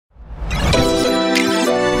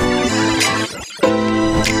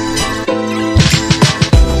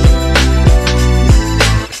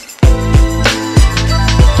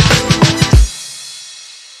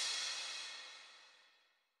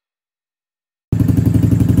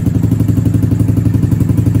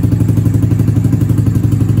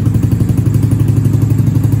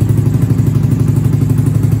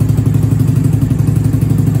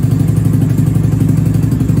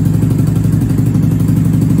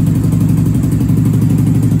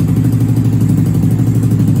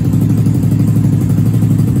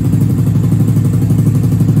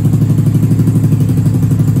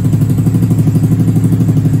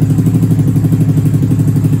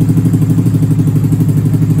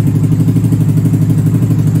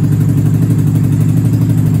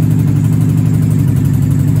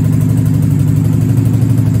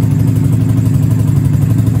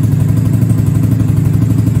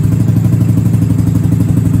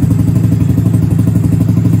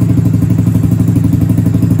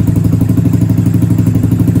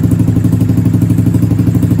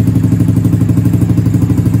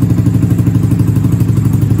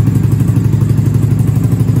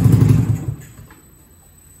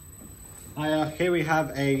here we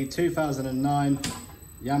have a 2009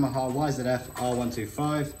 Yamaha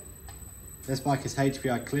YZF-R125. This bike is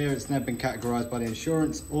HPI clear, it's never been categorised by the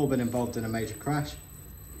insurance or been involved in a major crash.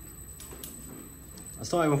 I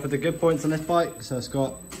started off with the good points on this bike, so it's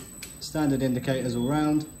got standard indicators all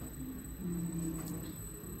round,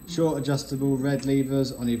 short adjustable red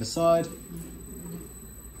levers on either side.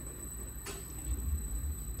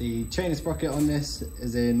 The chain and sprocket on this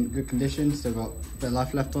is in good condition, still got a bit of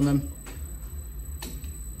life left on them.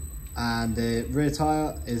 And the rear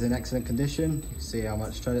tyre is in excellent condition. You can see how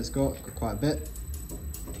much tread it's got quite a bit.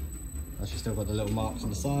 Actually still got the little marks on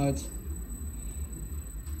the sides.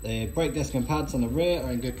 The brake disc and pads on the rear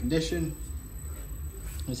are in good condition.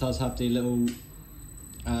 This does have the little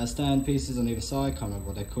stand pieces on either side, can't remember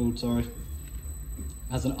what they're called, sorry.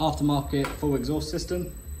 Has an aftermarket full exhaust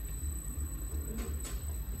system.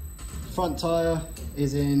 Front tyre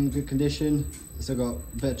is in good condition, still got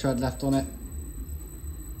a bit of tread left on it.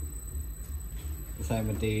 The same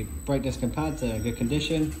with the brake disc and pads, they're in good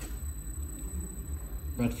condition.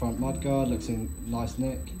 Red front mudguard, looks in nice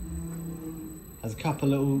nick. Has a couple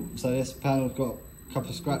little, so this panel's got a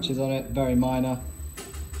couple of scratches on it, very minor.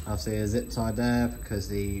 Obviously a zip tie there because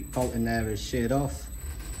the bolt in there is sheared off.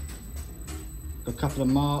 Got a couple of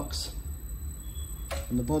marks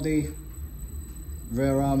on the body.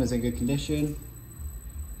 Rear arm is in good condition.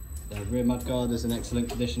 The rear mudguard is in excellent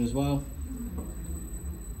condition as well.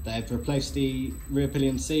 They've replaced the rear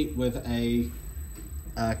pillion seat with a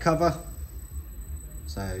cover.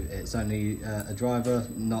 So it's only a driver,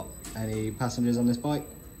 not any passengers on this bike.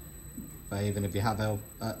 But even if you have L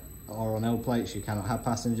or on L plates, you cannot have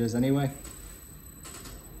passengers anyway.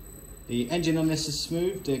 The engine on this is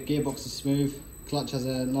smooth, the gearbox is smooth, clutch has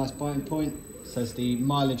a nice biting point. Says the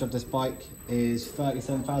mileage of this bike is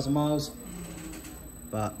 37,000 miles,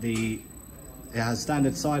 but it has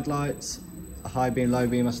standard side lights, a high beam, low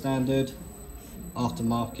beam are standard,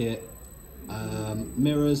 aftermarket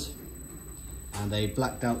mirrors, and a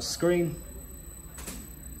blacked out screen.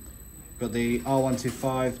 Got the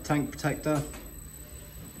R125 tank protector.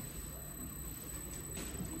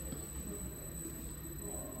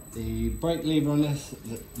 The brake lever on this,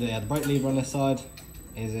 the brake lever on this side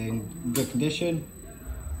is in good condition,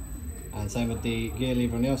 and same with the gear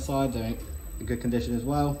lever on the other side, they're in good condition as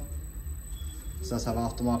well. This does have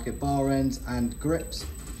aftermarket bar ends and grips.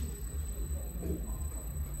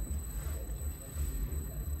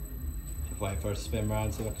 Just waiting for it to spin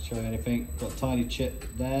around so I can show you anything. Got a tiny chip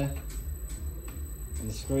there on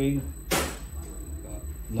the screen, but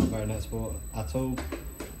not very noticeable at all.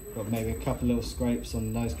 Got maybe a couple little scrapes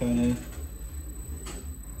on the nose cone here,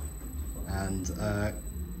 and a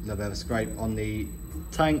little bit of a scrape on the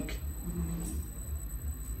tank.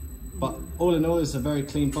 But all in all, it's a very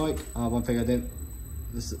clean bike. One thing I didn't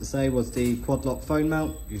say was the quad lock phone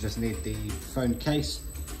mount. You just need the phone case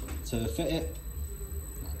to fit it.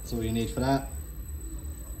 That's all you need for that.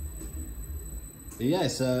 But yeah,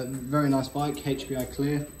 it's a very nice bike, HPI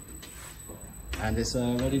clear, and it's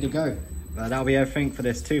ready to go. That'll be everything for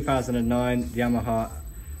this 2009 Yamaha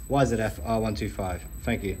YZF-R125.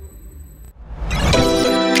 Thank you.